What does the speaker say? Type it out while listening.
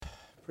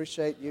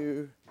appreciate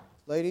you,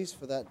 ladies,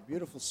 for that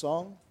beautiful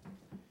song.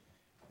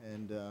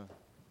 And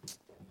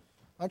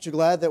aren't you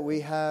glad that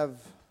we have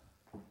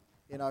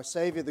in our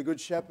Savior the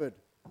Good Shepherd?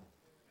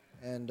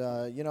 And,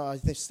 I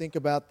just think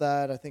about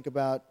that. I think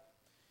about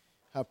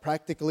how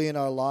practically in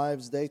our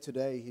lives, day to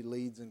day, He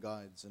leads and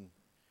guides. And I'm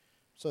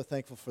so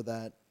thankful for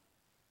that.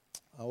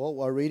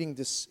 Our reading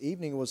this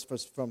evening was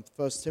from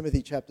 1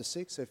 Timothy chapter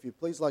 6. So if you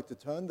please like to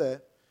turn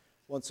there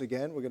once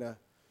again, we're going to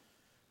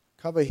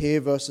cover here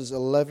verses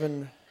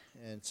 11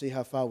 and see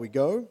how far we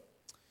go. And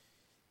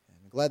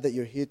I'm glad that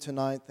you're here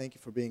tonight. Thank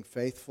you for being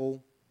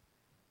faithful.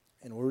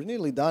 And we're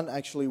nearly done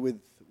actually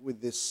with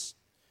this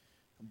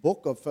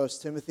book of 1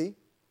 Timothy.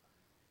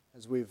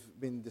 As we've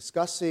been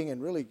discussing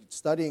and really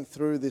studying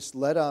through this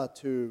letter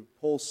to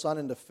Paul's son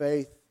in the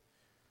faith,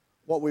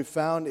 what we've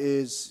found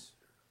is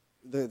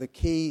the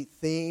key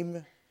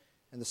theme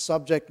and the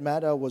subject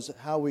matter was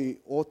how we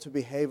ought to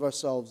behave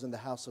ourselves in the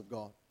house of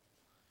God.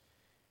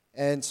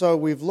 And so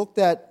we've looked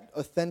at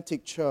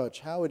authentic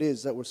church, how it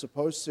is that we're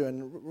supposed to,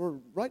 and we're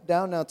right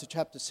down now to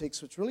chapter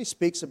 6, which really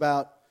speaks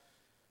about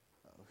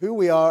who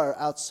we are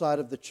outside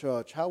of the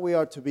church, how we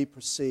are to be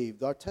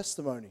perceived, our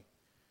testimony.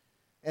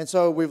 And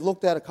so we've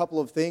looked at a couple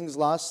of things.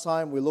 Last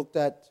time we looked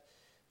at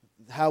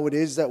how it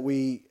is that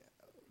we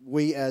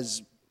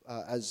as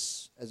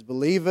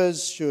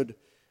believers should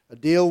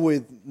deal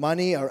with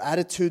money, our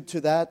attitude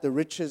to that, the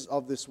riches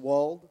of this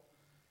world.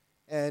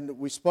 And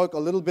we spoke a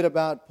little bit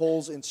about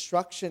Paul's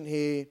instruction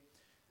here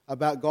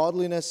about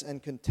godliness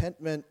and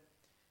contentment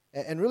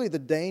and really the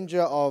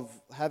danger of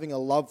having a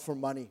love for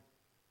money,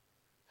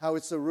 how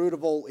it's the root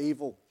of all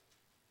evil.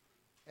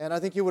 And I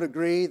think you would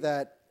agree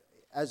that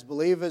as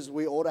believers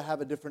we ought to have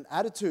a different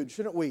attitude,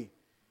 shouldn't we,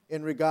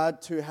 in regard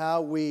to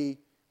how we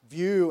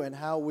view and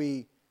how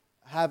we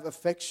have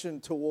affection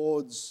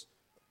towards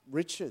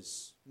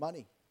riches,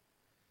 money.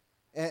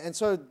 And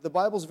so the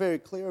Bible's very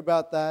clear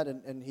about that,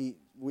 and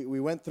we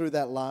went through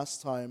that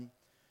last time.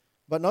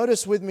 But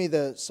notice with me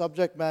the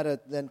subject matter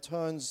then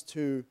turns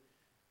to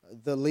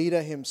the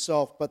leader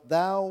himself. But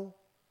thou,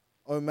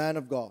 O man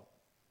of God.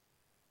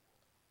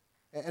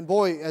 And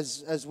boy,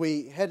 as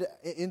we head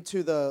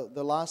into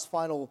the last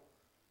final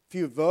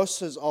few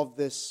verses of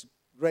this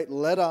great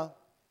letter,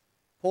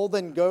 Paul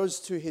then goes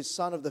to his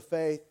son in the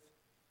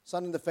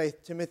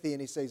faith, Timothy,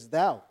 and he says,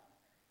 thou,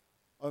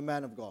 O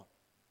man of God.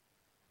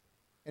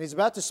 And he's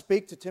about to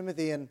speak to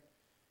Timothy and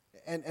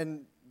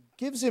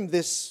gives him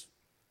this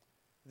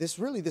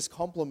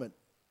compliment.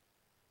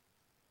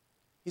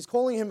 He's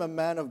calling him a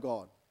man of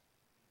God.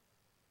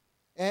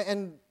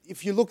 And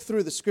if you look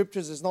through the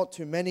scriptures, there's not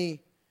too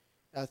many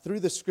through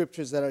the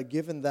scriptures that are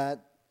given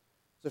that.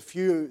 There's a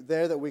few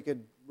there that we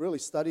could really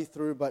study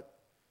through, but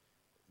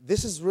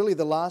this is really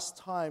the last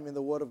time in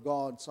the Word of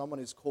God someone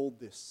is called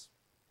this.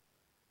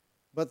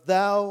 But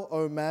thou,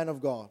 O man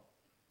of God.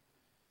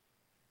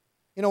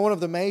 You know, one of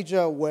the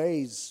major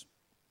ways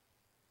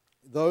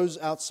those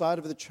outside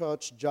of the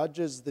church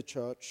judges the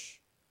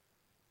church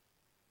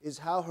is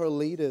how her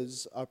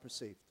leaders are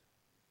perceived.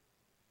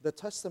 The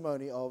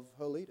testimony of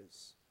her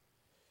leaders.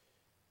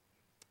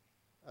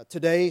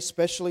 Today,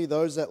 especially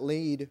those that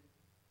lead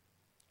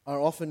are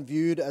often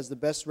viewed as the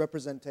best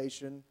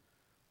representation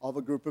of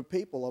a group of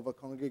people, of a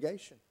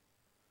congregation.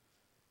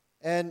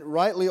 And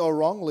rightly or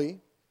wrongly,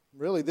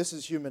 really this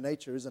is human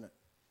nature, isn't it?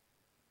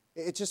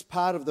 It's just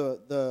part of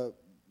the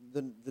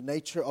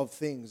nature of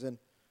things. And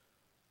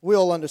we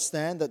all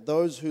understand that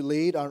those who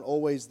lead aren't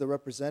always the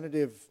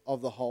representative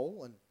of the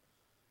whole, and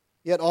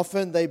yet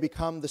often they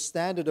become the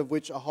standard of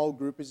which a whole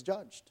group is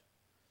judged.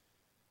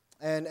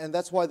 And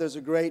that's why there's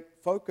a great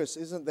focus,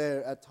 isn't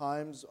there, at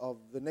times of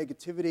the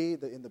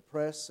negativity in the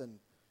press and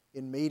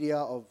in media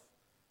of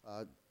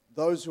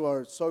those who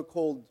are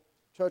so-called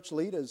church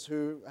leaders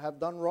who have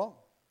done wrong.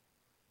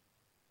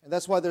 And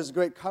that's why there's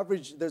great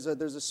coverage. There's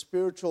a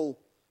spiritual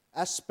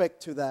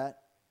aspect to that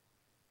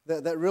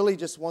really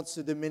just wants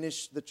to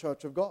diminish the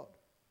church of God.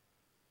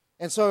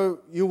 And so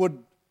you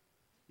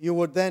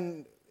would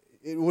then,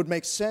 it would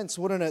make sense,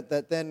 wouldn't it,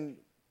 that then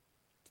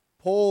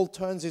Paul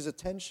turns his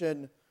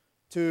attention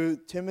to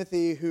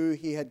Timothy, who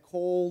he had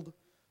called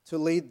to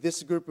lead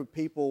this group of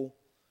people.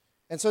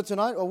 And so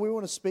tonight, we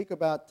want to speak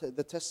about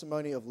the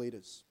testimony of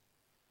leaders.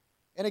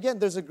 And again,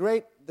 there's a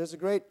great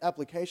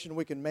application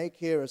we can make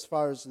here as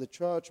far as the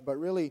church, but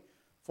really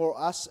for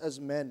us as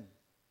men.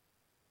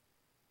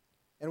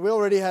 And we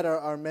already had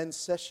our men's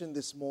session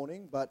this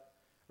morning, but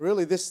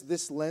really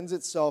this lends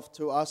itself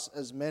to us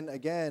as men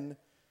again,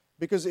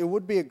 because it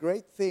would be a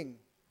great thing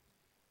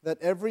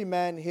that every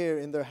man here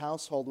in their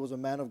household was a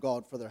man of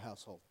God for their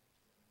household.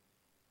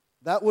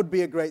 That would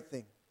be a great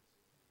thing.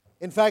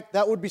 In fact,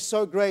 that would be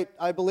so great,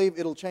 I believe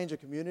it'll change a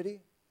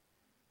community.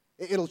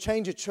 It'll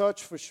change a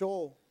church for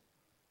sure,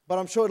 but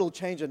I'm sure it'll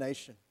change a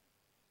nation.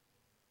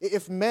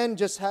 If men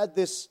just had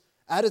this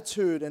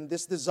attitude and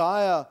this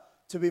desire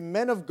to be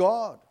men of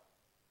God,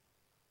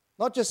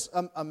 not just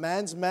a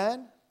man's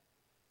man,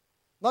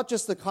 not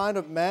just the kind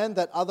of man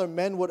that other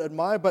men would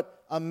admire,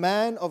 but a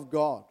man of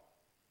God.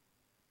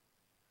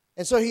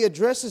 And so he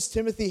addresses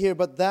Timothy here,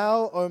 but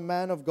thou, O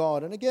man of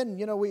God. And again,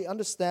 we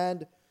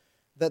understand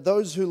that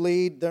those who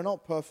lead, they're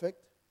not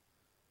perfect,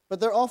 but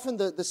they're often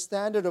the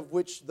standard of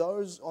which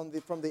those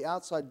from the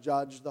outside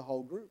judge the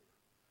whole group.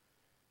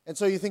 And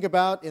so you think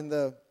about in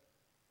the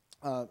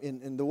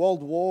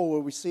World War,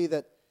 where we see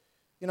that,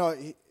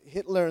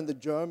 Hitler and the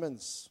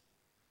Germans,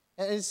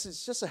 and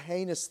it's just a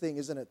heinous thing,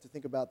 isn't it, to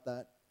think about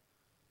that?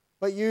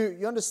 But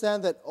you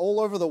understand that all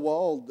over the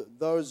world,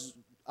 those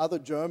other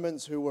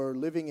Germans who were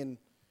living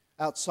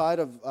outside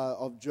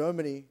of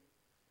Germany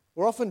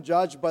were often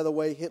judged by the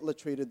way Hitler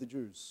treated the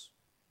Jews.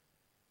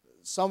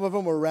 Some of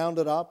them were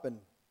rounded up and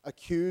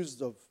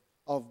accused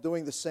of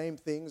doing the same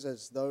things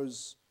as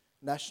those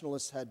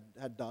nationalists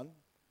had done.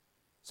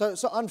 So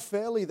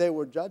unfairly they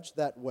were judged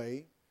that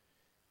way.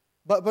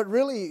 But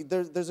really,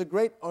 there's a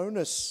great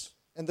onus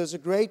and there's a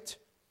great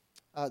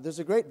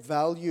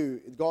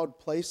value God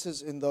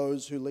places in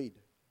those who lead.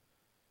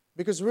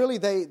 Because really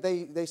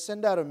they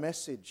send out a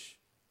message.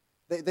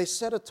 They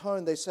set a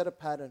tone, they set a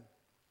pattern.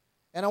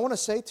 And I want to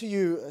say to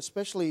you,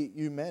 especially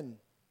you men,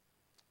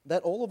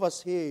 that all of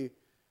us here,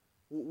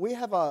 we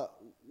have a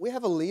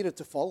leader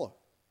to follow.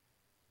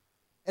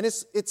 And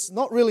it's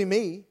not really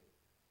me.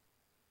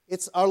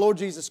 It's our Lord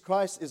Jesus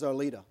Christ is our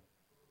leader.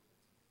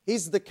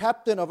 He's the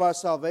captain of our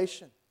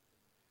salvation.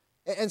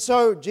 And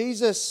so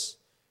Jesus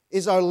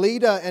is our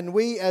leader, and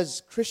we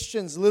as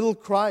Christians, little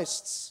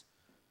Christs,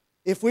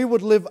 if we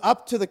would live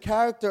up to the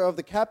character of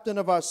the captain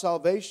of our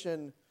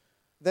salvation,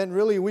 then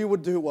really we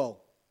would do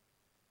well.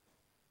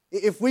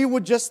 If we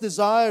would just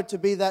desire to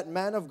be that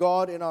man of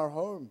God in our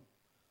home,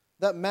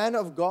 that man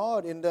of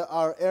God in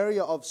our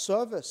area of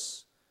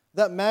service,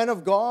 that man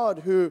of God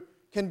who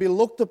can be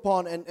looked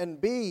upon and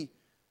be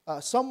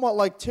somewhat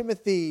like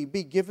Timothy,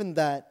 be given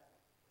that.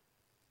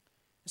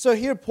 So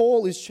here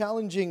Paul is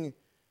challenging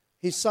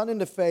his son in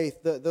the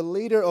faith, the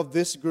leader of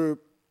this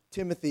group,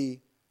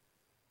 Timothy,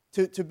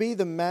 to be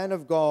the man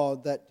of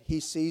God that he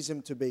sees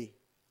him to be.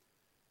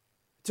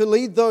 To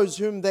lead those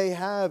who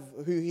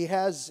he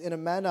has in a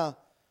manner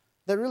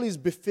that really is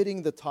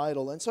befitting the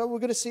title. And so we're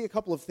going to see a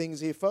couple of things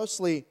here.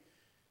 Firstly,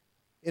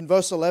 in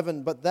verse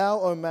 11, but thou,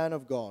 O man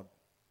of God.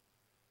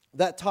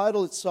 That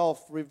title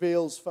itself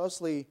reveals,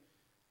 firstly,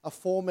 a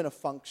form and a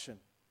function.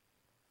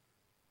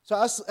 So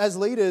us as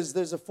leaders,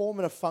 there's a form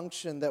and a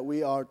function that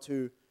we are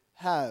to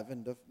have.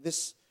 And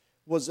this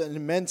was an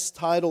immense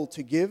title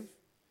to give.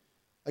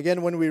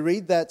 Again, when we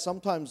read that,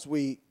 sometimes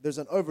there's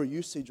an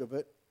overusage of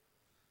it.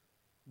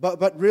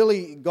 But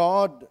really,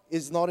 God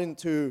is not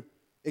into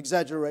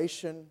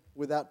exaggeration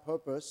without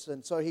purpose.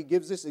 And so he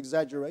gives this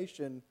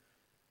exaggeration,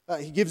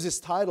 he gives this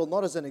title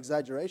not as an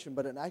exaggeration,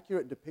 but an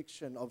accurate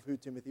depiction of who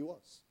Timothy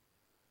was.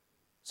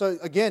 So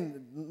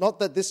again, not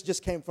that this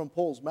just came from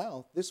Paul's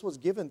mouth. This was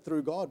given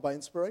through God by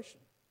inspiration.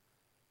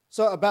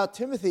 So about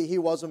Timothy, he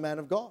was a man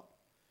of God.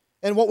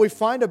 And what we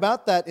find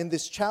about that in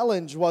this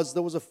challenge was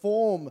there was a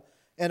form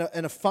and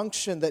a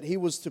function that he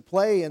was to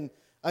play. And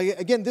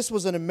again, this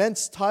was an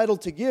immense title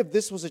to give.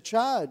 This was a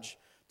charge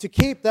to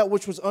keep that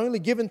which was only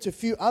given to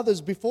few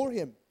others before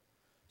him.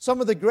 Some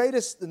of the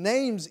greatest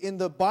names in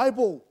the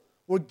Bible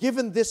were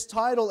given this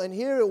title, and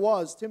here it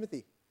was,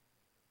 Timothy,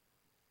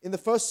 in the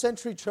first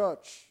century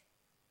church,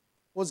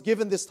 was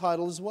given this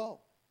title as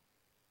well.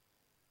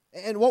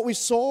 And what we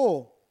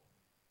saw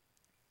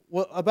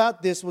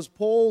about this was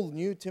Paul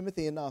knew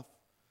Timothy enough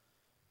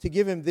to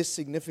give him this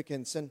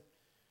significance. And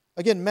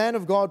again, man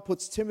of God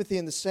puts Timothy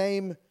in the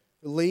same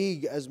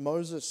league as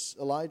Moses,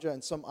 Elijah,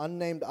 and some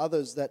unnamed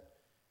others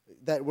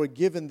that were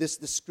given this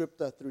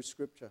descriptor through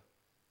Scripture.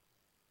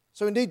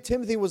 So indeed,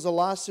 Timothy was the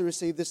last to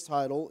receive this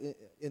title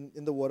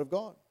in the Word of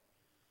God.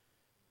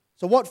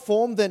 So what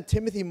form then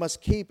Timothy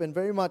must keep, and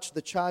very much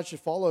the charge to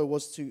follow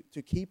was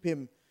to keep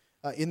him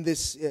in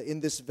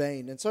this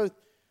vein. And so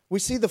we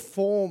see the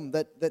form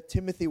that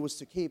Timothy was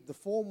to keep. The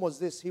form was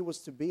this: he was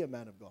to be a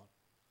man of God.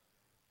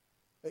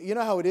 You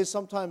know how it is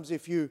sometimes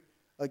if you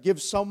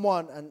give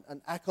someone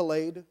an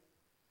accolade,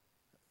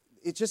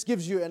 it just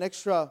gives you an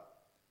extra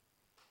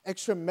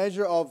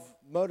measure of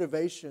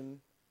motivation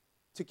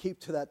to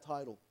keep to that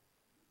title.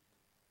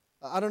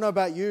 I don't know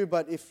about you,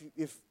 but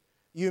if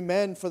you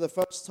men, for the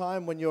first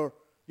time when your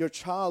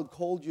child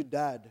called you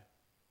dad,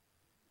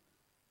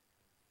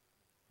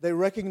 they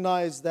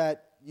recognized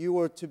that you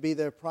were to be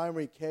their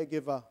primary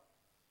caregiver.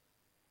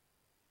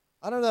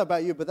 I don't know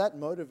about you, but that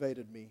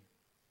motivated me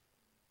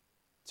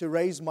to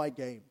raise my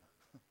game.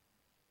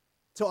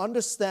 To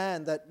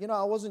understand that,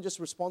 I wasn't just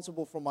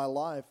responsible for my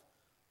life,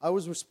 I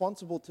was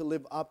responsible to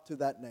live up to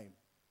that name,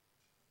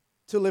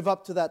 to live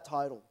up to that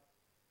title,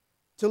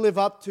 to live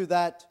up to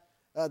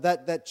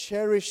that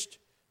cherished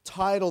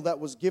title that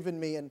was given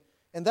me. And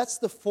that's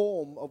the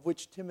form of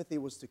which Timothy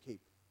was to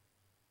keep.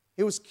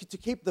 He was to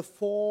keep the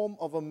form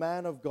of a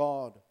man of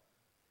God.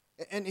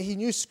 And he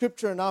knew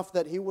Scripture enough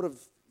that he would have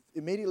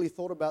immediately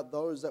thought about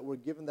those that were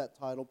given that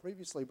title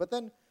previously. But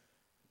then,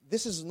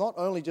 this is not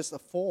only just a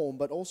form,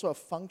 but also a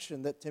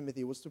function that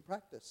Timothy was to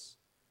practice.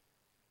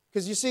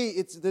 Because you see,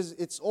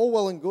 it's all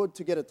well and good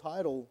to get a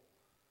title,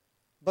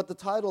 but the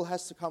title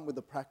has to come with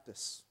the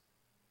practice.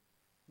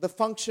 the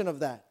function of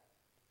that.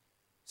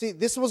 See,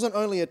 this wasn't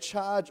only a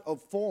charge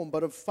of form,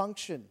 but of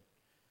function.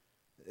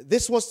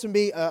 This was to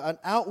be an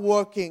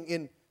outworking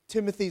in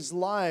Timothy's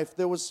life.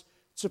 There was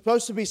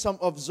supposed to be some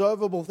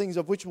observable things,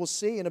 of which we'll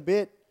see in a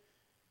bit.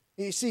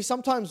 You see,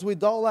 sometimes we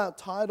dole out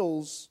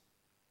titles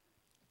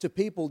to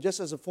people just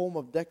as a form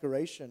of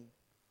decoration.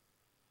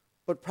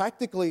 But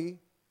practically,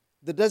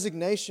 the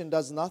designation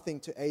does nothing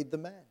to aid the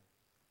man.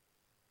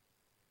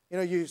 You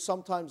know, you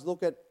sometimes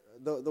look at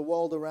the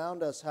world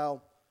around us,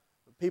 how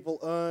people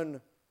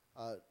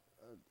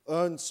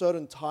earn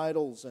certain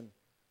titles, and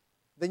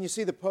then you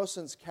see the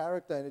person's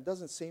character, and it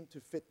doesn't seem to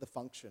fit the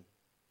function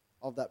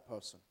of that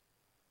person.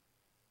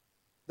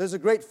 There's a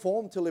great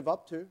form to live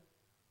up to,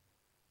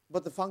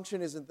 but the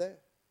function isn't there.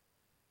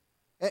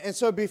 And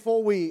so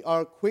before we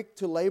are quick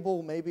to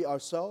label maybe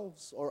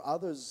ourselves or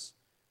others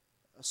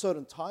a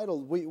certain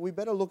title, we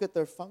better look at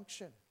their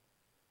function.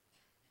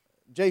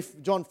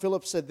 John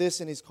Phillips said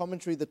this in his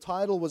commentary: the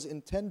title was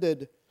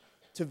intended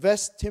to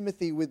vest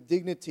Timothy with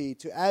dignity,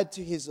 to add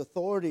to his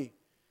authority,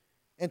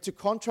 and to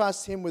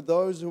contrast him with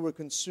those who were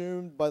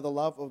consumed by the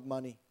love of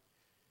money.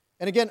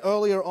 And again,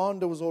 earlier on,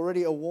 there was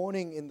already a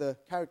warning in the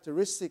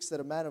characteristics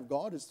that a man of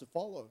God is to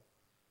follow.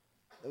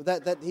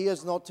 That he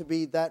is not to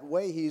be that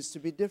way, he is to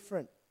be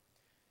different.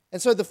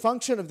 And so the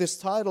function of this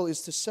title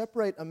is to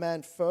separate a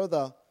man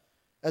further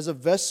as a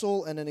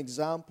vessel and an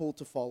example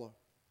to follow.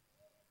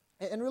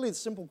 And really the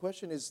simple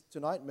question is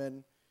tonight,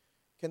 men,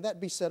 can that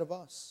be said of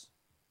us?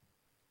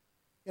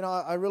 You know,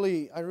 I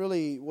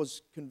really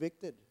was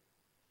convicted.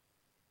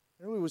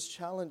 I really was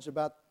challenged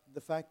about the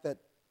fact that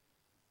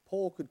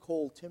Paul could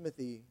call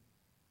Timothy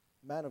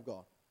man of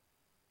God.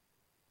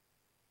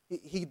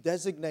 He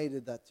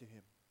designated that to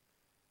him.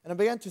 And I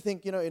began to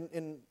think, you know,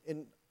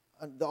 in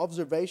the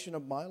observation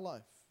of my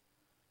life,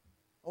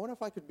 I wonder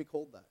if I could be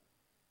called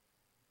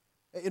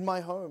that. In my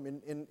home,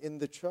 in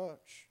the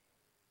church,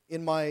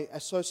 in my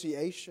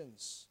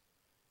associations,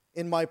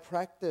 in my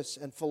practice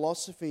and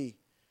philosophy,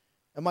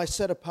 am I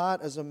set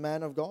apart as a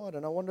man of God?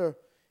 And I wonder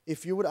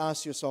if you would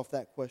ask yourself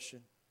that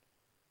question.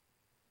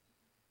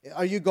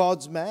 Are you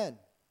God's man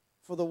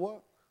for the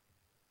work?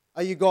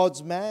 Are you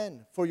God's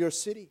man for your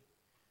city?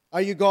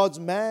 Are you God's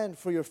man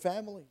for your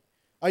family?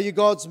 Are you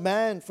God's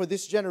man for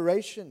this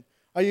generation?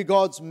 Are you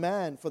God's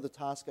man for the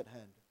task at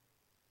hand?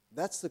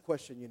 That's the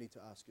question you need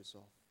to ask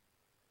yourself.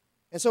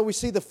 And so we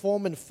see the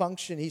form and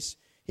function.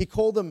 He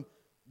called them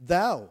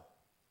thou,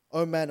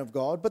 O man of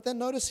God. But then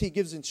notice he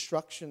gives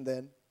instruction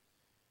then.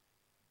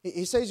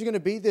 He says you're going to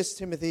be this,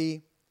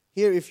 Timothy,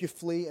 here if you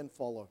flee and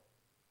follow.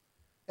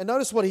 And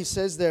notice what he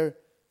says there.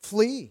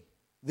 Flee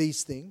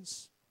these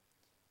things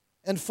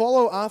and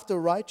follow after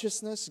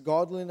righteousness,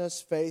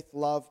 godliness, faith,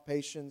 love,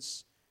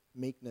 patience,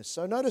 meekness.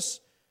 So notice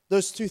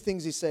those two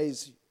things he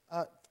says.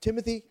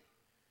 Timothy,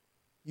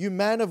 you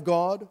man of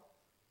God,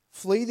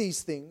 flee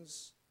these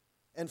things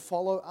and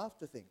follow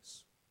after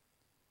things.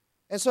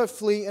 And so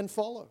flee and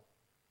follow.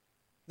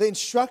 The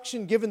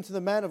instruction given to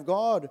the man of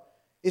God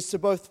is to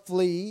both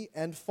flee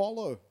and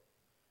follow.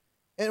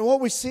 And what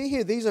we see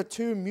here, these are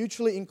two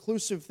mutually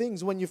inclusive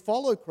things. When you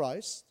follow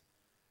Christ,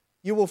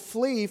 you will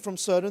flee from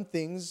certain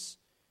things,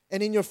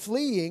 and in your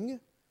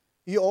fleeing,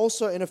 you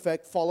also, in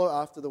effect, follow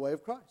after the way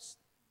of Christ.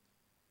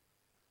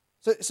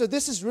 So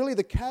this is really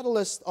the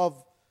catalyst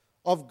of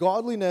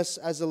godliness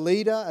as a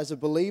leader, as a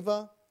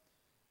believer.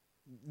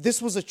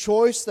 This was a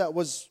choice that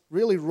was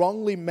really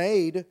wrongly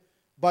made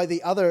by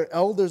the other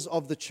elders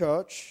of the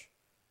church.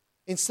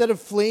 Instead of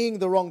fleeing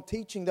the wrong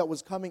teaching that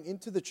was coming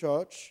into the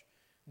church,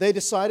 they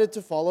decided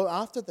to follow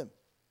after them.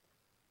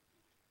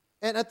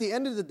 And at the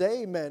end of the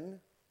day, men,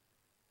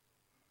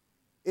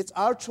 it's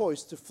our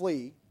choice to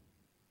flee,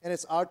 and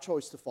it's our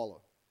choice to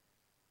follow.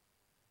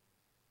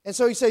 And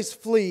so he says,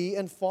 flee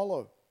and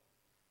follow.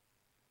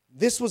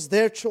 This was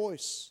their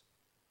choice.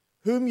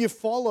 Whom you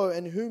follow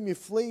and whom you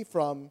flee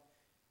from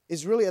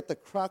is really at the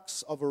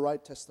crux of a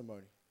right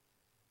testimony.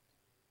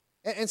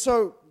 And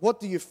so, what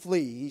do you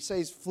flee? He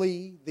says,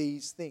 flee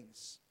these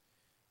things.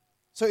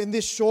 So in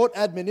this short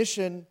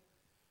admonition,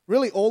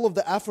 really all of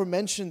the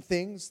aforementioned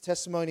things,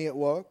 testimony at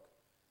work,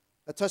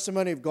 a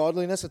testimony of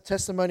godliness, a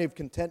testimony of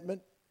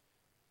contentment,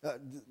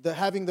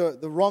 having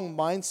the wrong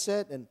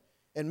mindset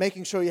and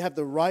making sure you have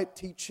the right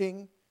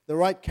teaching, the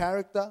right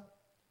character,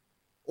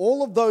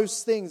 all of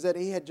those things that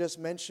he had just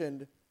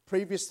mentioned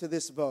previous to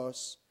this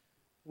verse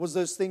was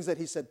those things that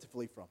he said to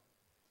flee from.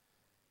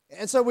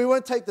 And so we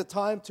won't take the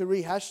time to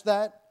rehash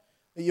that.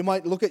 You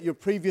might look at your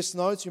previous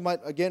notes. You might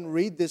again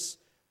read this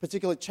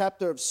particular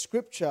chapter of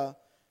Scripture.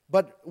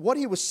 But what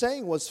he was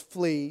saying was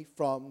flee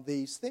from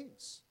these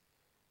things.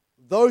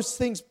 Those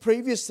things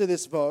previous to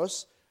this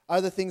verse are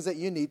the things that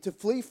you need to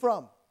flee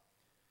from.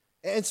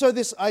 And so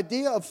this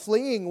idea of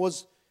fleeing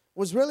was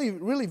really,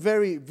 really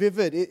very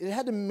vivid. It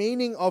had a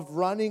meaning of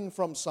running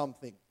from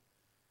something.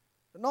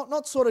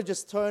 Not sort of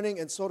just turning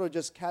and sort of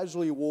just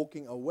casually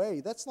walking away.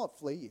 That's not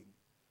fleeing.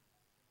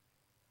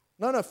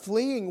 No,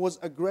 fleeing was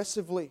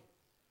aggressively.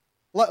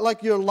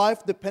 Like your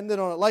life depended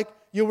on it. Like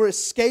you were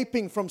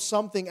escaping from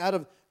something out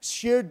of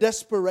sheer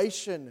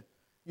desperation.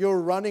 You're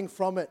running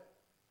from it.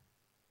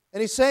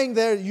 And he's saying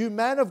there, you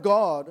man of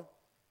God,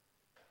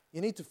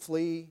 you need to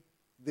flee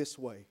this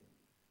way.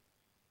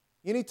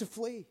 You need to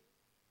flee.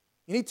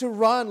 You need to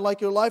run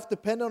like your life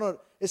depends on it.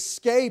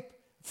 Escape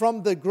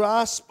from the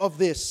grasp of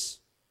this.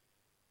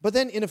 But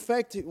then, in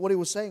effect, what he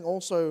was saying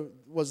also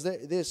was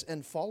this,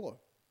 and follow.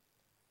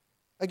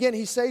 Again,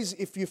 he says,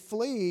 if you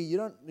flee, you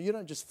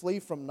don't just flee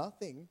from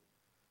nothing.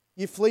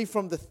 You flee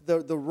from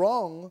the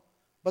wrong,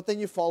 but then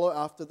you follow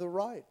after the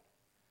right.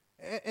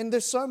 And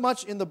there's so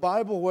much in the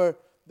Bible where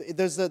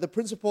there's the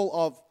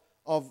principle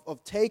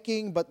of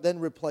taking but then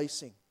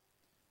replacing,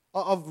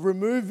 of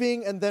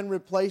removing and then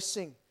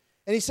replacing.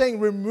 And he's saying,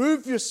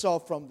 remove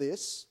yourself from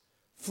this,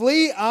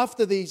 flee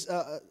after these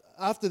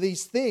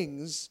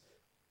things,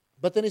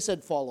 but then he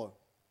said, follow.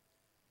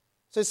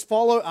 He says,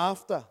 follow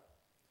after.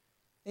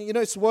 And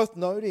it's worth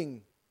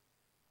noting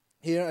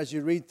here as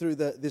you read through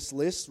this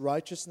list: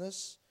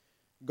 righteousness,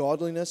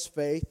 godliness,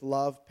 faith,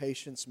 love,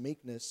 patience,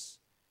 meekness.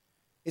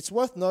 It's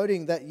worth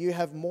noting that you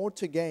have more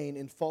to gain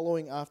in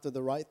following after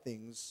the right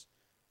things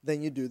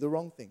than you do the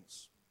wrong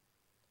things.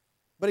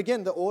 But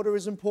again, the order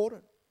is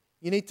important.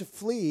 You need to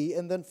flee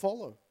and then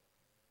follow.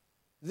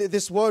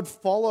 This word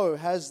follow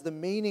has the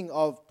meaning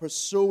of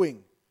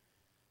pursuing.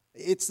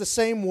 It's the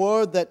same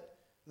word that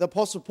the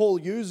Apostle Paul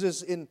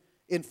uses in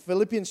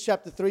Philippians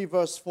chapter 3,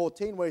 verse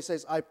 14, where he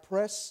says, I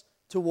press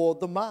toward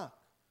the mark.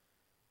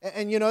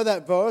 And you know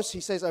that verse, he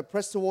says, I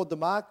press toward the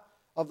mark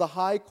of the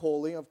high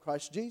calling of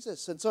Christ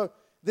Jesus. And so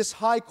this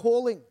high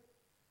calling,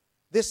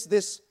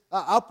 this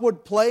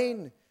upward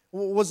plane,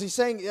 was he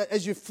saying,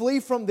 as you flee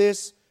from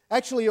this,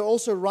 actually you're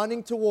also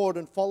running toward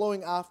and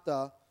following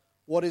after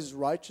what is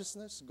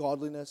righteousness,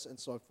 godliness, and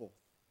so forth.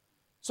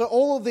 So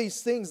all of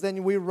these things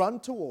then we run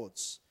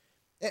towards.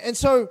 And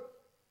so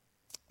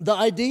the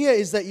idea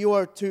is that you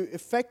are to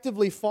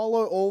effectively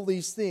follow all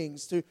these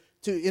things.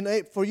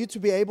 For you to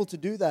be able to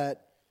do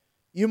that,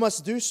 you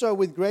must do so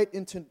with great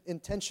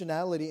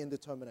intentionality and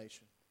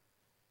determination.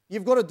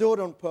 You've got to do it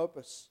on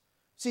purpose.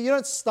 See, you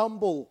don't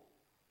stumble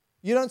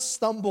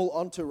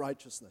onto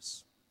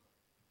righteousness.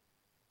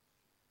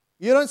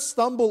 You don't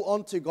stumble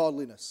onto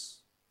godliness.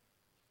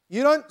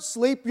 You don't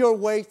sleep your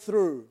way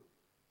through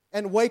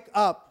and wake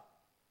up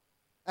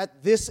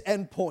at this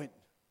end point.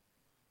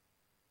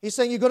 He's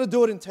saying you've got to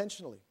do it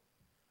intentionally.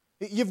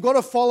 You've got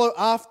to follow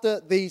after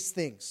these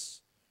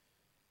things.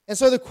 And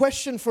so the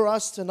question for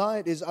us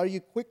tonight is, are you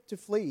quick to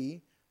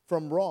flee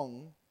from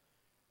wrong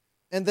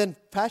and then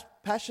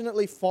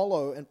passionately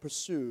follow and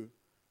pursue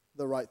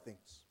the right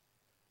things?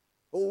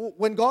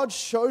 When God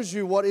shows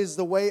you what is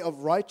the way of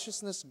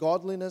righteousness,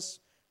 godliness,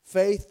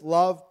 faith,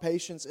 love,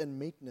 patience, and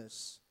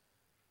meekness,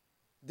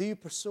 do you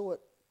pursue it?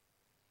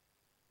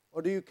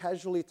 Or do you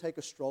casually take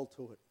a stroll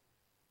to it?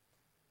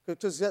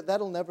 Because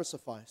that'll never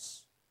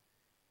suffice.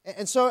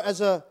 And so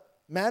as a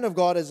man of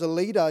God, as a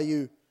leader,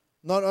 you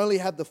not only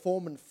have the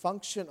form and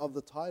function of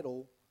the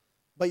title,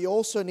 but you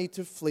also need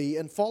to flee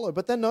and follow.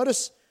 But then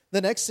notice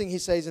the next thing he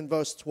says in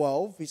verse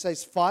 12. He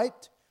says,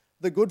 fight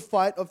the good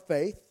fight of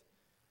faith,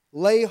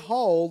 lay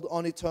hold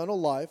on eternal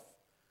life,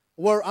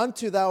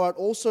 whereunto thou art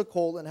also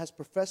called and hast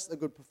professed a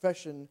good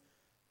profession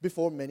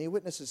before many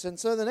witnesses. And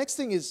so the next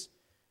thing is,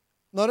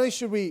 not only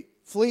should we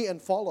flee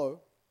and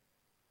follow,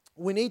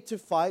 we need to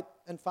fight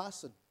and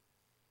fasten.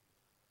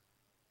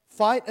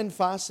 Fight and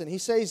fasten. He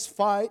says,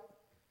 fight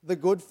the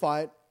good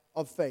fight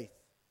of faith.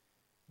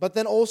 But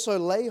then also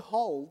lay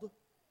hold.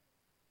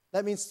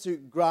 That means to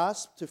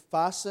grasp, to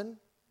fasten.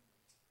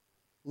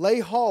 Lay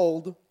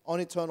hold on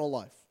eternal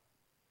life.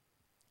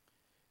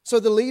 So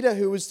the leader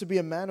who is to be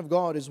a man of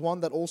God is one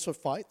that also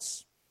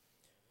fights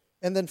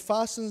and then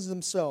fastens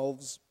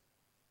themselves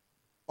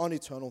on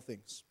eternal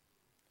things.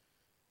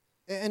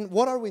 And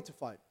what are we to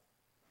fight?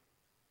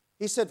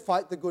 He said,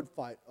 fight the good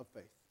fight of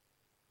faith.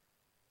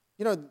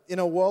 You know, in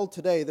our world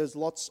today, there's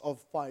lots of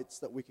fights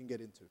that we can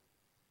get into.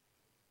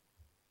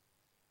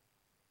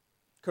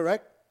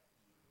 Correct?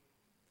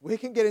 We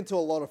can get into a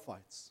lot of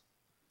fights.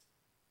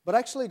 But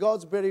actually,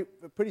 God's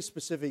pretty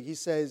specific. He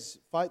says,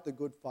 fight the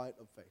good fight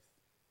of faith.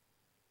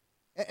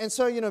 And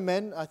so,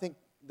 men, I think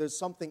there's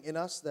something in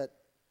us that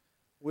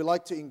we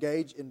like to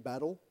engage in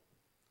battle.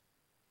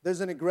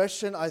 There's an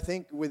aggression, I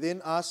think,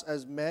 within us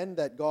as men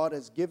that God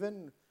has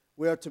given.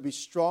 We are to be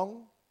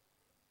strong.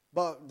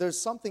 But there's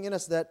something in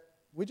us that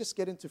we just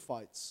get into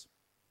fights.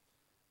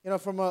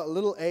 From a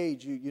little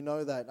age, you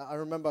know that. I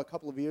remember a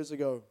couple of years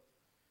ago,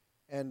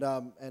 and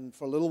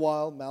for a little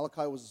while,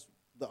 Malachi was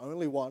the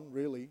only one,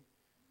 really,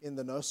 in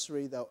the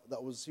nursery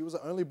he was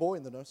the only boy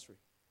in the nursery.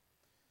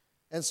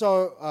 And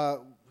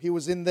so he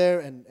was in there,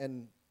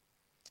 and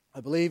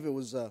I believe it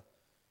was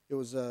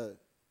the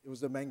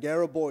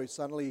Mangera boys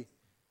suddenly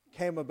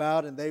came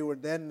about, and they were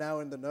now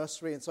in the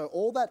nursery. And so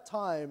all that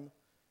time,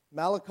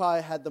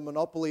 Malachi had the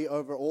monopoly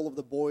over all of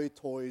the boy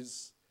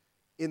toys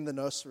in the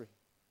nursery.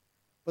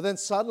 But then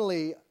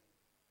suddenly,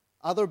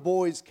 other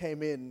boys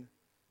came in,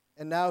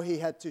 and now he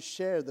had to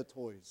share the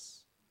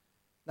toys.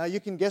 Now you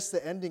can guess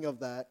the ending of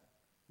that.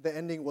 The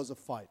ending was a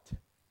fight,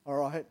 all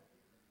right?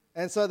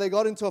 And so they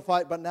got into a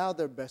fight, but now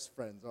they're best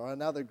friends, all right?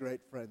 Now they're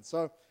great friends.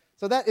 So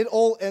So that it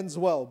all ends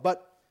well.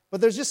 But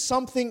there's just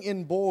something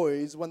in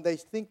boys when they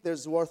think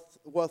there's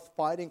worth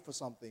fighting for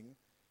something,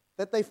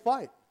 that they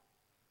fight.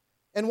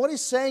 And what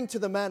he's saying to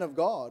the man of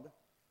God,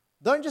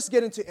 don't just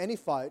get into any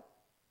fight.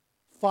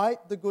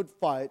 Fight the good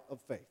fight of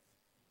faith.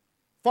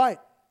 Fight.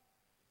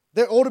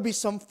 There ought to be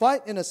some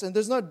fight in us, and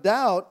there's no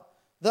doubt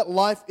that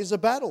life is a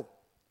battle.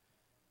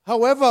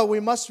 However, we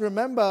must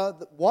remember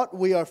that what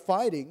we are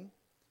fighting,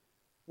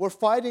 we're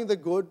fighting the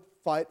good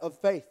fight of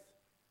faith.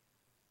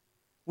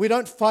 We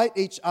don't fight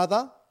each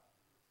other.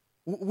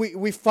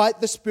 We fight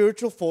the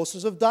spiritual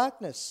forces of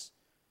darkness.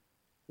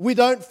 We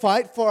don't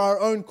fight for our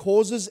own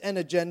causes and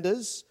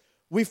agendas.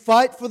 We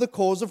fight for the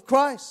cause of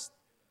Christ.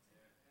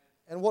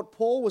 And what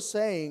Paul was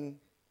saying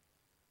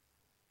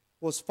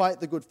was fight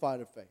the good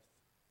fight of faith.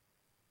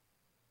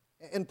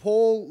 And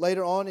Paul,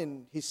 later on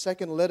in his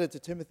second letter to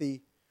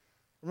Timothy,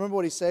 remember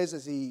what he says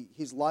as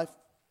his life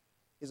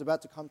is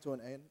about to come to an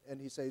end. And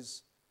he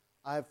says,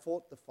 I have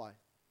fought the fight.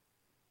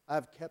 I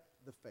have kept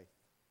the faith.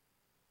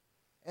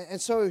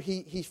 And so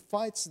he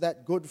fights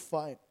that good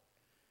fight.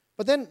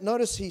 But then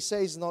notice he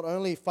says not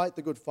only fight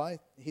the good fight,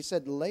 he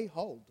said lay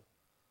hold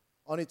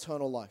on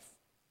eternal life.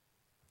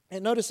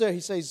 And notice there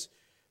he says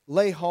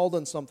lay hold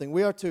on something.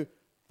 We are to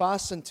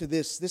fasten to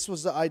this. This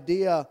was the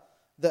idea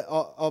that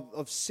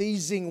of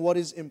seizing what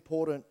is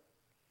important,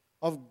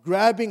 of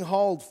grabbing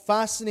hold,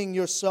 fastening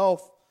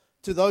yourself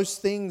to those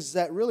things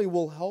that really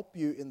will help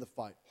you in the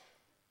fight.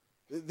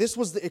 This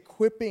was the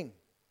equipping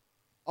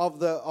of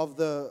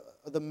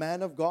the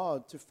man of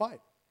God to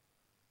fight.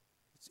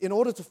 In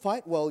order to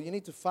fight well, you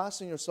need to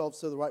fasten yourselves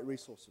to the right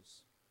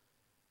resources.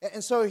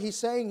 And so he's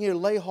saying here,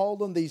 lay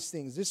hold on these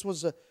things. This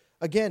was,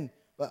 again,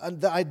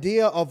 the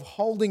idea of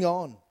holding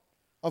on,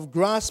 of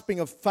grasping,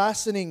 of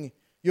fastening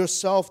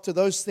yourself to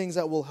those things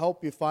that will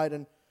help you fight.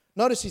 And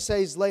notice he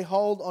says, lay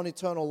hold on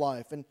eternal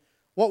life. And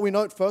what we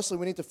note, firstly,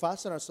 we need to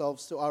fasten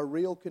ourselves to our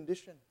real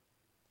condition.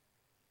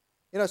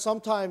 You know,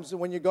 sometimes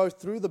when you go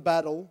through the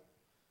battle,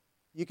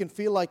 you can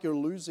feel like you're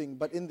losing,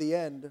 but in the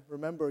end,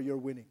 remember, you're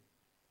winning.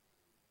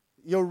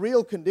 Your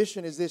real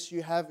condition is this: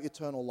 you have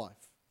eternal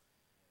life.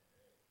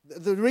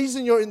 The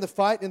reason you're in the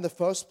fight in the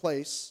first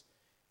place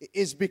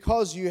is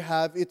because you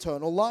have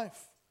eternal life.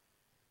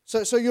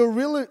 So your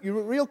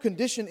real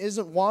condition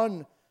isn't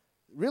one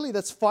really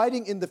that's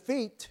fighting in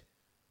defeat.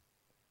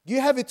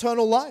 You have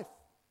eternal life.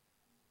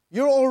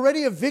 You're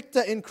already a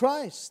victor in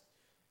Christ.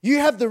 You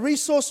have the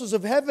resources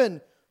of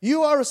heaven.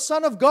 You are a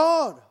son of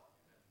God.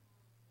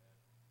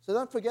 So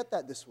don't forget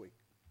that this week.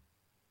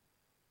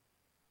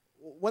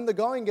 When the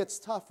going gets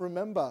tough,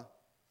 remember,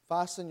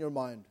 fasten your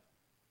mind.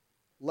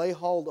 Lay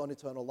hold on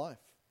eternal life.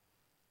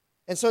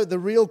 And so the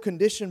real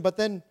condition, but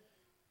then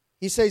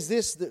he says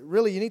this, that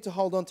really you need to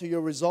hold on to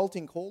your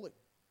resulting calling.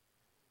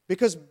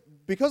 Because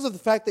of the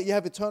fact that you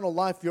have eternal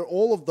life, you're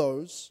all of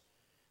those.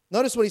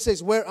 Notice what he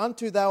says,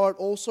 whereunto thou art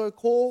also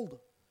called.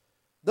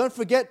 Don't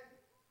forget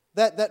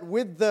that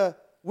with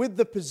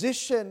the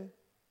position,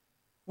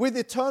 with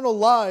eternal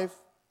life,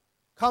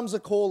 comes a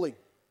calling.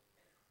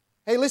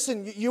 Hey,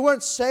 listen, you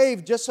weren't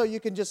saved just so you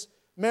can just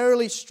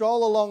merrily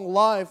stroll along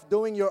life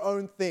doing your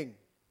own thing.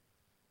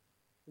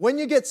 When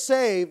you get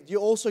saved, you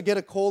also get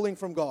a calling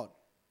from God.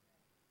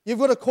 You've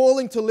got a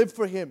calling to live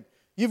for Him.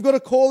 You've got a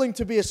calling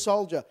to be a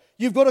soldier.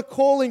 You've got a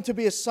calling to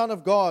be a son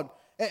of God.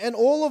 And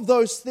all of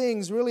those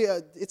things, really,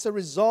 it's a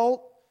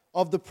result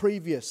of the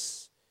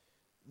previous.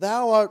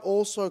 Thou art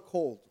also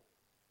called.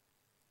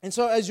 And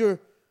so as you're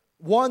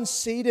one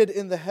seated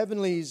in the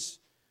heavenlies,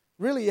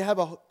 really you have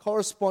a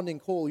corresponding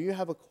call. You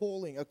have a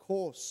calling, a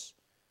course,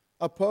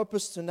 a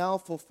purpose to now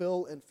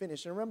fulfill and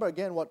finish. And remember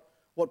again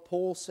what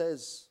Paul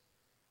says,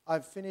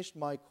 I've finished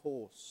my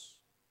course.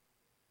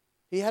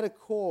 He had a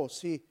course.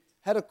 He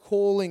had a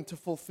calling to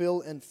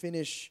fulfill and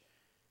finish.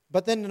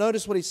 But then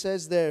notice what he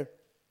says there.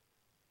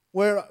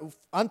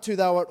 Whereunto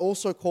thou art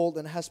also called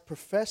and hast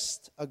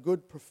professed a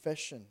good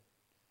profession.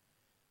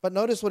 But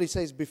notice what he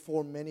says,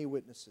 before many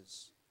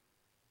witnesses.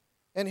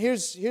 And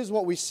here's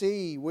what we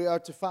see. We are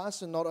to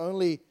fasten not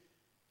only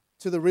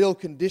to the real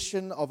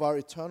condition of our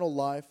eternal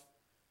life,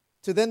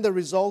 to then the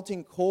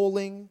resulting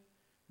calling,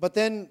 but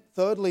then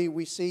thirdly,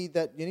 we see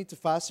that you need to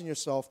fasten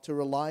yourself to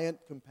reliant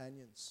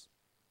companions.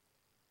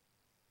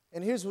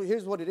 And here's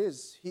what it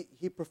is.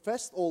 He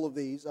professed all of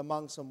these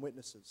among some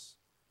witnesses.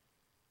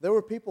 There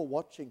were people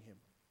watching him.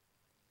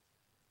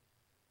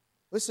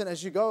 Listen,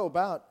 as you go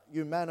about,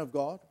 you man of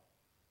God,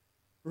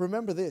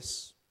 remember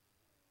this.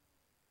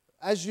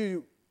 As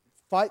you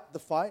fight the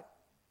fight,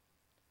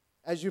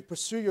 as you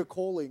pursue your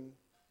calling,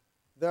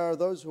 there are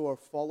those who are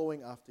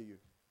following after you.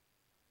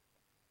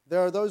 There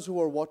are those who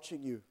are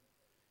watching you.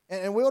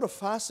 And we ought to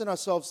fasten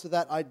ourselves to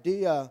that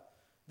idea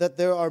that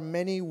there are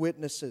many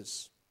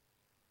witnesses.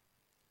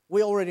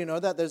 We already know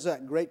that there's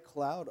that great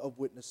cloud of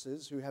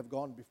witnesses who have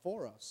gone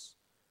before us.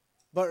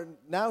 But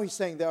now he's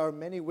saying there are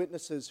many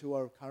witnesses who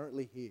are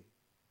currently here,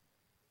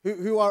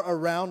 who are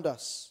around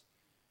us.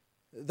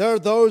 There are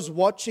those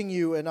watching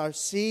you and are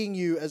seeing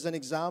you as an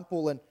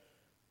example. And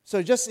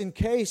so just in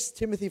case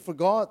Timothy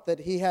forgot that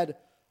he had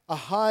a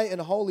high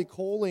and holy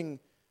calling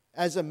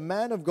as a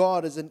man of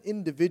God, as an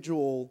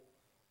individual,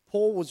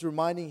 Paul was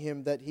reminding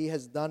him that he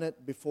has done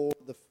it before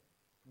the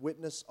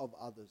witness of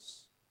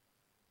others.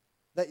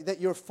 That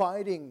you're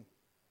fighting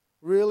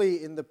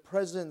really in the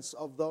presence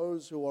of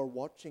those who are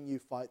watching you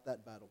fight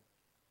that battle.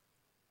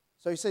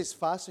 So he says,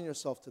 fasten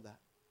yourself to that.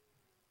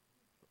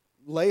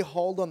 Lay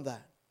hold on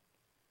that.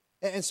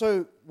 And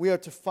so we are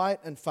to fight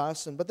and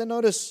fasten. But then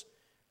notice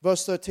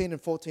verse 13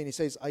 and 14, he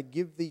says, I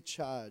give thee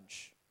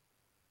charge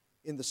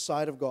in the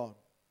sight of God.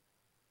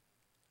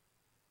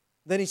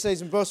 Then he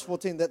says in verse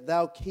 14 that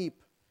thou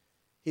keep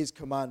his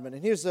commandment.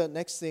 And here's the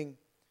next thing,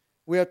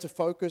 we are to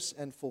focus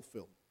and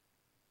fulfill.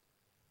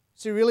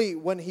 See, really,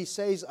 when he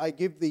says, I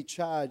give thee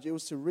charge, it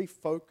was to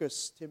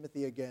refocus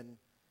Timothy again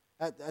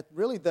at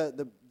really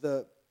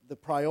the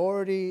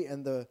priority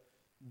and the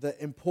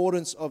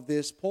importance of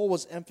this. Paul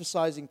was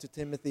emphasizing to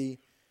Timothy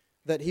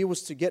that he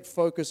was to get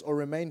focused or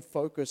remain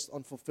focused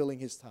on fulfilling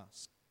his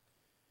task.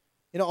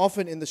 You know,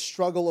 often in the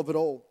struggle of it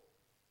all,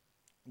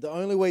 the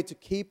only way to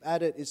keep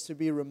at it is to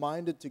be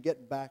reminded to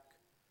get back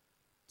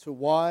to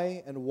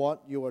why and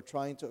what you are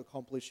trying to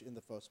accomplish in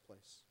the first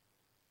place.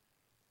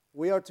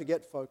 We are to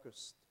get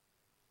focused.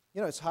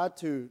 You know, it's hard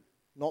to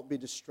not be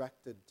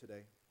distracted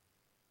today.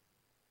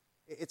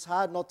 It's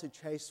hard not to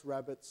chase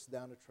rabbits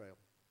down a trail.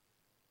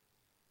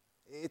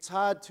 It's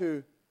hard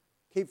to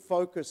keep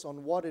focus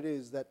on what it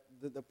is that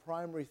the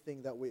primary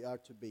thing that we are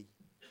to be.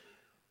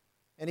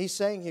 And he's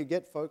saying here,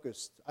 get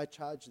focused. I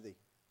charge thee.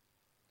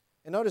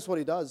 And notice what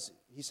he does.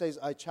 He says,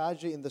 I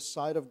charge thee in the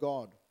sight of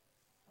God,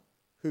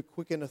 who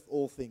quickeneth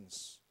all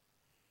things.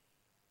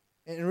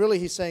 And really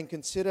he's saying,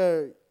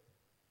 consider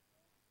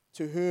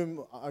to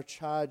whom our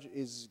charge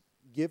is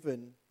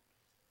given.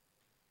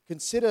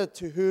 Consider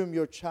to whom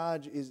your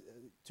charge is,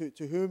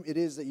 to whom it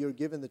is that you're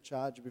given the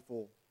charge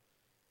before.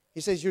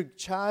 He says, you're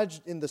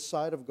charged in the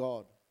sight of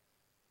God.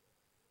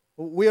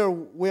 We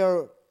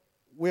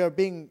are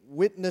being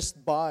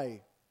witnessed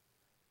by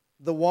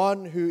the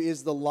one who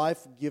is the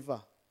life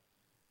giver.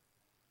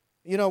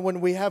 You know, when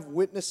we have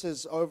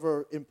witnesses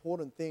over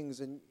important things,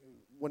 and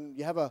when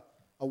you have a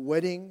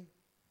wedding,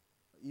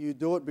 you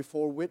do it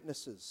before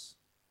witnesses.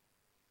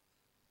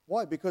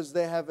 Why? Because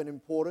they have an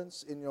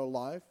importance in your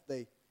life.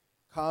 They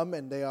come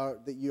and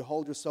that you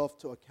hold yourself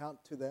to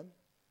account to them.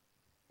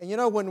 And you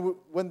know,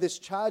 when this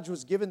charge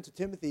was given to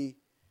Timothy, it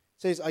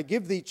says, I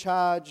give thee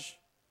charge,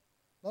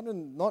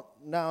 not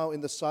now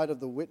in the sight of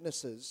the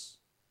witnesses,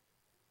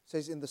 it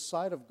says in the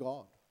sight of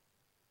God,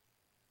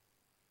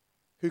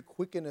 who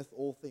quickeneth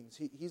all things.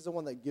 He's the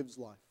one that gives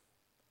life.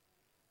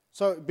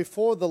 So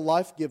before the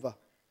life giver,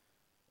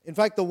 in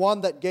fact, the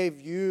one that gave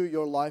you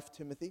your life,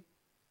 Timothy,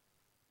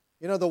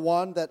 you know, the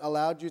one that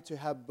allowed you to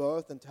have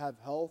birth and to have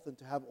health and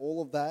to have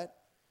all of that,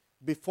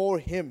 before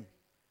him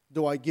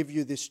do I give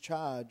you this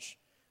charge.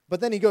 But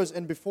then he goes,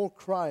 and before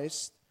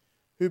Christ,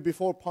 who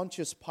before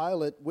Pontius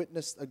Pilate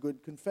witnessed a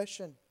good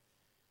confession.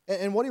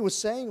 And what he was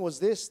saying was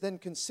this, then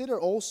consider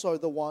also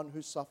the one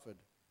who suffered.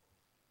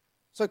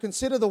 So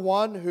consider the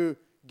one who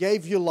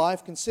gave you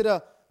life.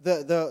 Consider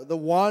the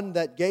one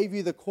that gave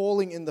you the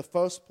calling in the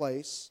first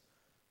place.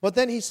 But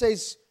then he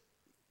says,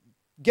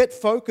 get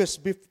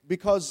focused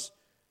because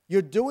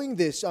you're doing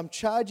this. I'm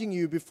charging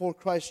you before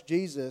Christ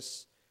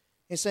Jesus.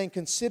 He's saying,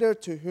 consider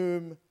to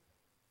whom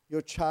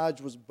your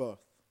charge was birthed.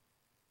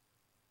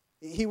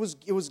 It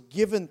was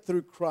given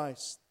through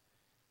Christ,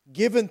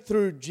 given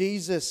through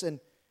Jesus. And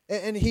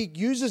he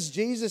uses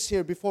Jesus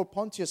here before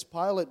Pontius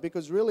Pilate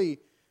because really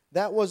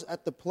that was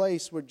at the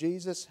place where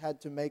Jesus had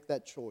to make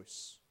that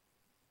choice.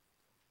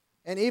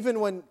 And even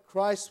when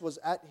Christ was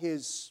at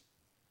his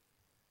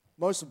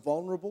most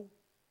vulnerable,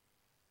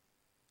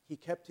 he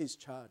kept his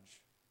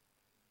charge.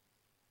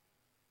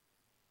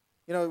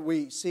 You know,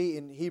 we see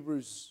in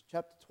Hebrews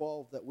chapter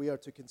 12 that we are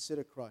to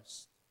consider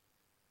Christ.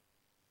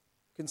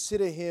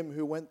 Consider him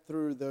who went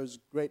through those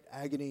great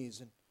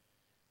agonies.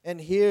 And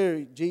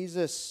here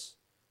Jesus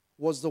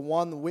was the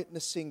one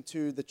witnessing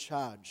to the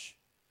charge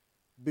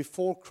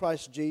before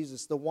Christ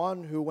Jesus, the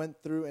one who went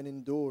through and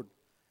endured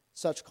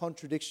such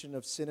contradiction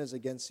of sinners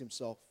against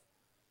himself.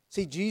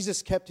 See,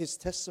 Jesus kept his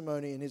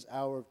testimony in his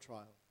hour of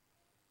trial.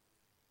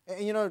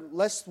 And you know,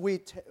 lest we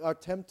are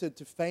tempted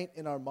to faint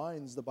in our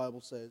minds, the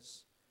Bible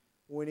says,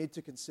 we need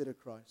to consider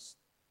Christ.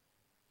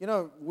 You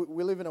know,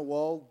 we live in a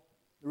world,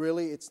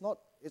 really, it's not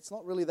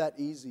really that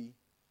easy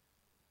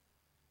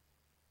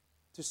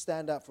to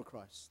stand out for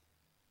Christ.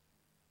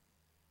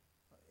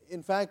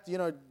 In fact, you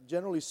know,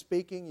 generally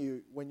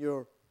speaking, when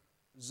you're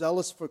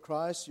zealous for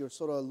Christ, you're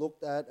sort of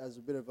looked at as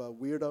a bit of a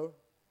weirdo.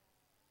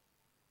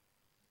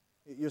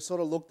 You're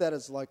sort of looked at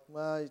as like,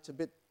 it's a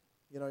bit,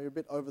 you know, you're a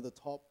bit over the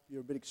top,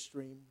 you're a bit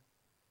extreme.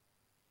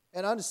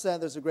 And I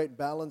understand there's a great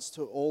balance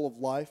to all of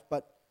life,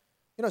 but,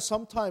 you know,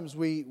 sometimes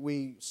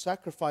we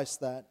sacrifice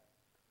that,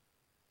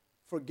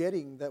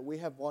 forgetting that we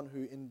have one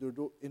who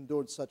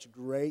endured such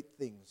great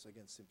things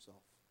against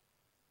himself.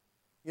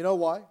 You know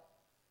why?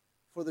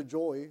 For the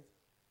joy,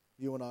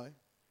 you and I,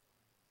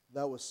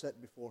 that was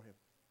set before him.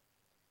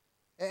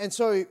 And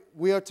so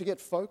we are to get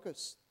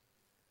focused.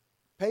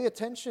 Pay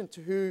attention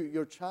to who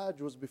your charge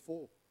was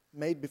before.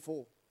 made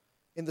before,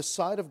 in the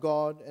sight of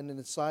God and in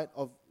the sight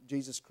of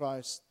Jesus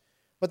Christ.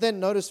 But then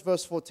notice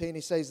verse 14,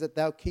 he says that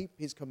thou keep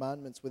his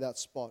commandments without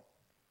spot,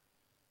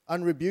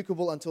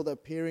 unrebukable until the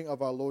appearing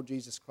of our Lord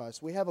Jesus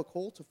Christ. We have a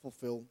call to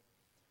fulfill.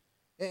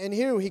 And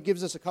here he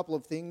gives us a couple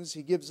of things.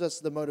 He gives us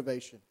the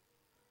motivation.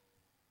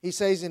 He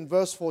says in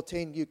verse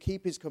 14, you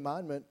keep his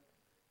commandment.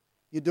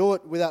 You do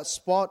it without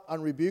spot,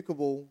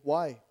 unrebukable.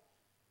 Why?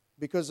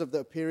 Because of the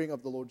appearing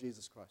of the Lord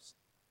Jesus Christ.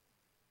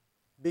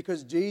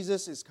 Because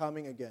Jesus is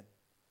coming again.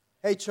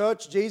 Hey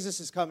church, Jesus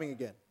is coming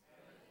again.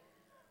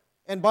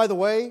 And by the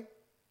way,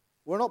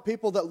 we're not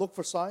people that look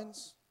for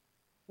signs.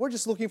 We're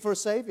just looking for a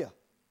Savior.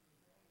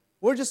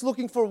 We're just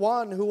looking for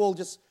one who will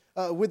just,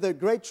 with a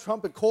great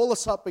trumpet, call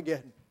us up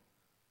again.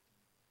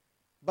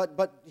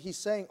 But he's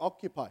saying,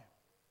 occupy.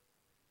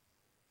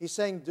 He's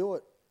saying, do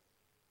it.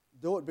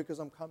 Do it because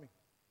I'm coming.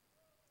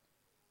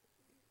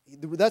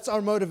 That's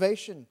our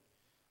motivation.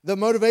 The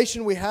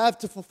motivation we have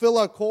to fulfill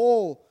our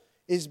call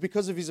is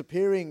because of his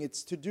appearing.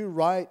 It's to do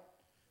right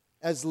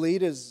as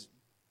leaders.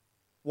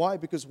 Why?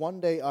 Because one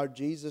day our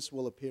Jesus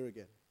will appear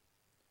again.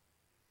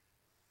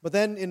 But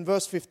then in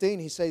verse 15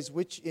 he says,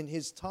 which in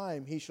his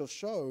time he shall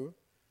show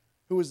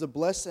who is the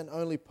blessed and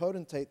only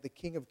potentate, the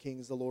King of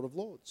kings, the Lord of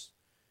lords.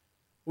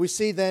 We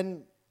see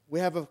then, we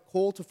have a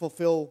call to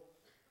fulfill.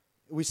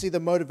 We see the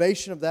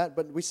motivation of that,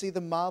 but we see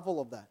the marvel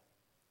of that.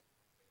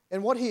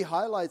 And what he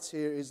highlights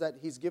here is that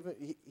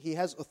he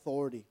has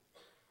authority.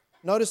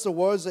 Notice the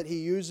words that he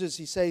uses.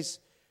 He says,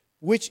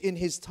 which in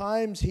his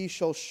times he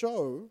shall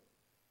show.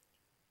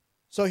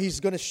 So he's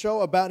going to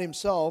show about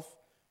himself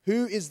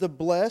who is the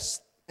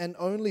blessed and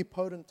only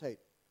potentate.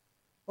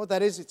 What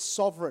that is, it's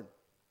sovereign.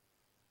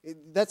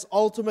 That's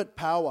ultimate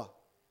power.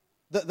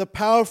 The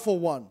powerful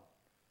one.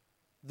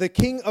 The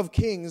King of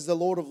kings, the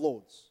Lord of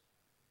lords.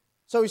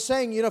 So he's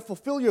saying,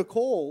 fulfill your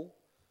call,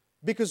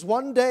 because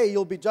one day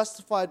you'll be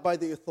justified by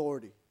the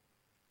authority.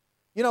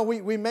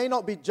 We may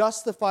not be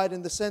justified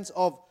in the sense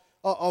of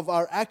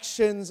our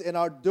actions and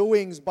our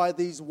doings by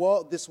this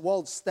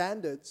world's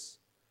standards,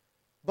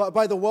 but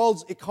by the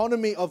world's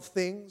economy of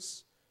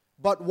things.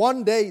 But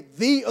one day,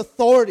 the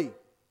authority,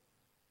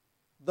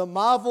 the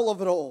marvel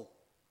of it all,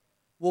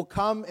 will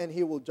come and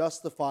he will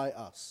justify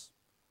us.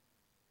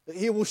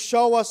 He will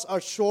show us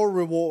our sure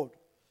reward.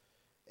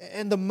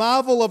 And the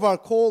marvel of our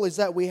call is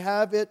that we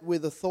have it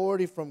with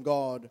authority from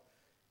God.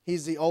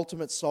 He's the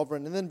ultimate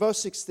sovereign. And then verse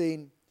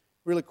 16,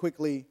 really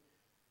quickly,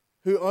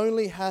 who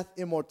only hath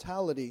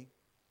immortality,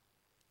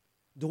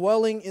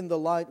 dwelling in the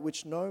light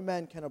which no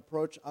man can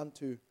approach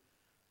unto,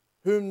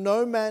 whom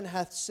no man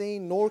hath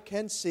seen nor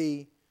can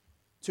see,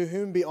 to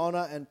whom be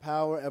honor and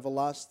power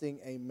everlasting.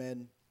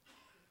 Amen.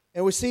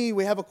 And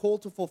we have a call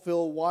to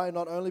fulfill. Why?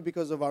 Not only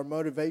because of our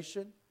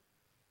motivation,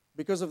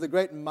 because of the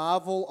great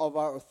marvel of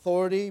our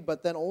authority,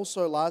 but then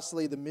also,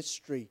 lastly, the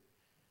mystery.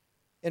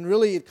 And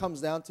really, it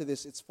comes down to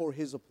this. It's for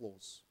his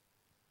applause.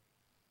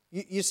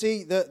 You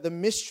see, the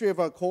mystery of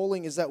our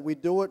calling is that we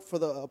do it for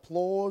the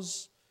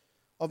applause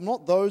of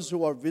not those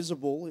who are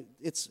visible.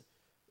 It's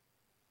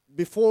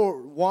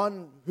before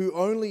one who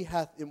only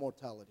hath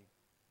immortality.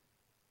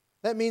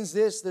 That means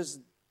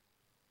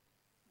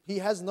he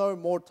has no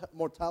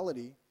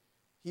mortality.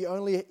 He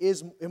only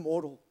is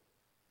immortal.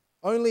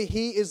 Only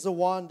he is the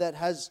one that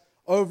has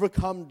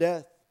overcome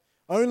death.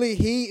 Only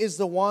he is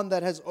the one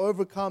that has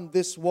overcome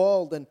this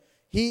world. And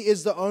he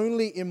is the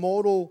only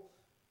immortal.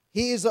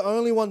 He is the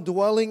only one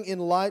dwelling in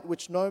light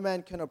which no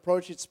man can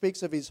approach. It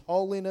speaks of his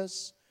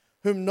holiness,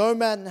 whom no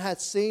man hath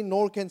seen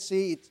nor can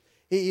see.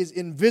 He is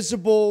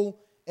invisible,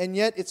 and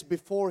yet it's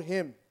before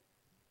him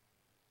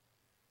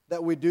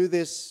that we do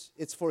this.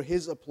 It's for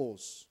his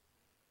applause.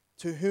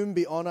 To whom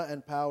be honor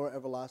and power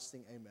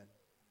everlasting. Amen.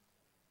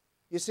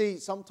 You see,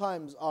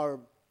 sometimes our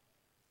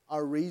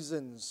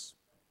reasons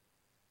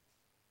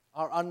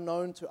are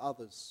unknown to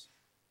others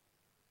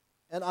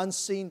and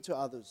unseen to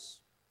others.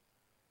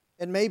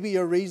 And maybe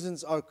your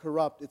reasons are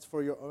corrupt. It's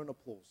for your own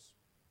applause.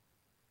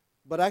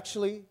 But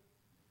actually,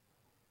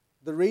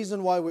 the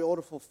reason why we ought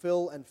to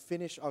fulfill and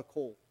finish our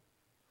call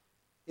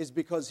is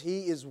because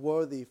he is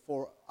worthy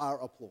for our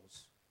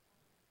applause.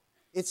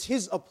 It's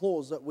his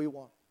applause that we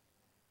want.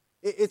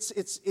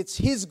 It's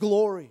his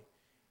glory,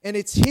 and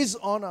it's his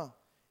honor,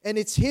 and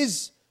it's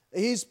his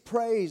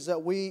praise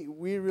that we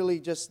really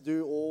just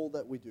do all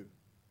that we do.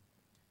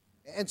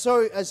 And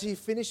so as he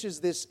finishes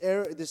this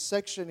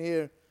section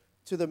here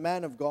to the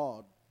man of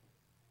God,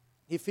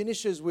 he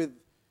finishes with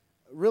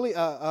really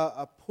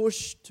a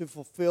push to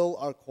fulfill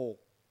our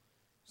call.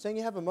 Saying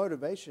you have a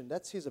motivation,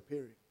 that's his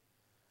appearing.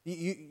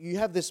 You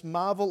have this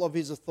marvel of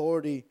his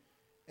authority,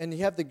 and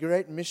you have the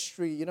great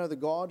mystery, the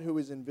God who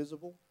is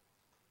invisible.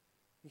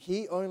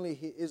 He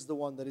is the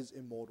one that is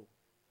immortal.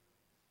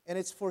 And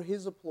it's for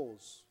his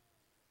applause.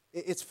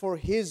 It's for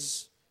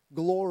his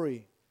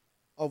glory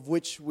of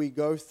which we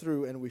go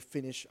through and we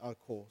finish our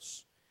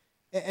course.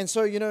 And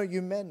so,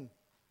 you men,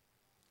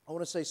 I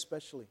want to say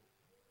especially,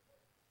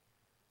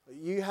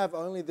 you have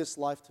only this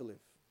life to live.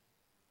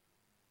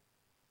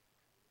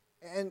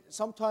 And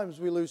sometimes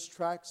we lose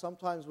track.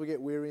 Sometimes we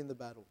get weary in the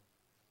battle.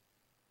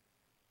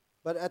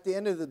 But at the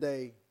end of the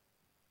day,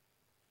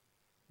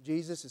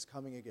 Jesus is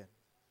coming again.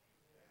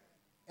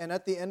 And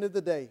at the end of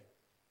the day,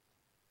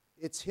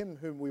 it's Him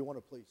whom we want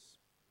to please.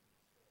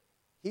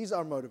 He's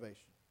our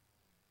motivation.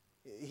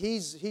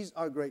 He's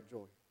our great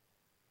joy.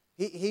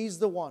 He's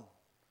the one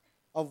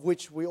of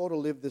which we ought to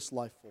live this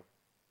life for.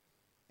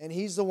 And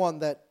He's the one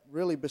that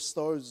really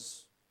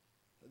bestows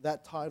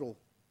that title.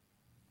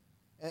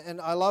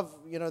 And I love,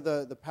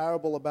 the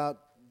parable about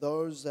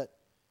those that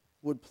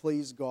would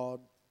please God.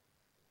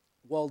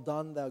 Well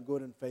done, thou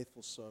good and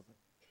faithful servant.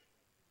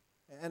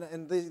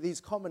 And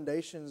these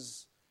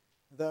commendations,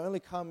 they only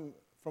come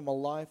from a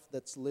life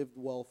that's lived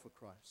well for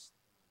Christ.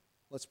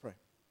 Let's pray.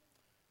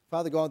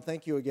 Father God,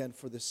 thank you again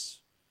for this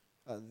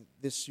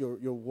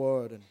your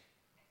word. And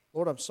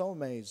Lord, I'm so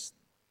amazed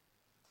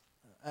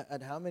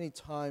at how many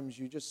times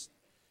you just,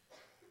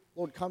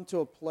 Lord, come to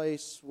a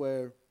place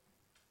where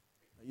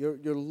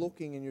you're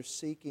looking and you're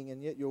seeking,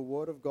 and yet your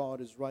word of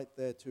God is right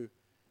there to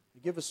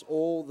give us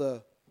all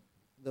the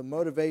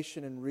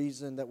motivation and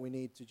reason that we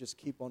need to just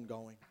keep on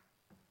going.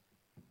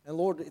 And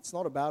Lord, it's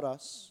not about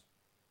us.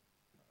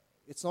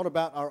 It's not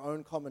about our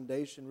own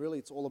commendation. Really,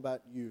 it's all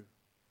about you.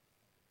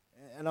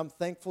 And I'm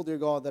thankful, dear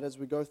God, that as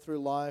we go through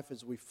life,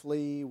 as we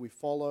flee, we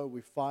follow,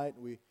 we fight,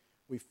 we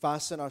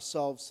fasten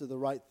ourselves to the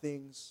right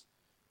things,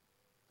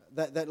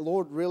 that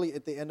Lord, really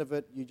at the end of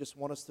it, you just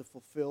want us to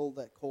fulfill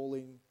that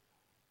calling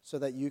so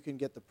that you can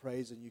get the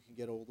praise and you can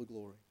get all the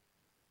glory.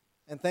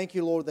 And thank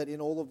you, Lord, that in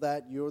all of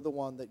that, you're the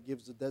one that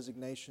gives the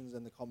designations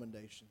and the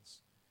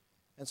commendations.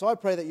 And so I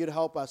pray that you'd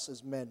help us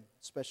as men,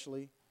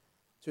 especially,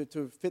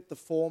 to fit the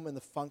form and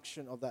the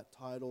function of that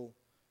title.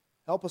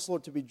 Help us,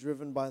 Lord, to be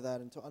driven by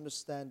that and to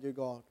understand, dear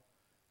God,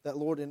 that,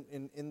 Lord,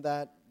 in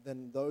that,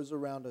 then those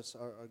around us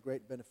are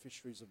great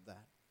beneficiaries of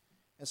that.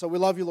 And so we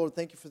love you, Lord.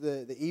 Thank you for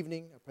the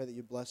evening. I pray that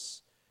you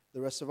bless the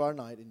rest of our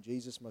night in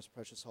Jesus' most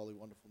precious, holy,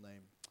 wonderful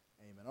name.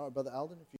 Amen. All right, Brother Alden, if you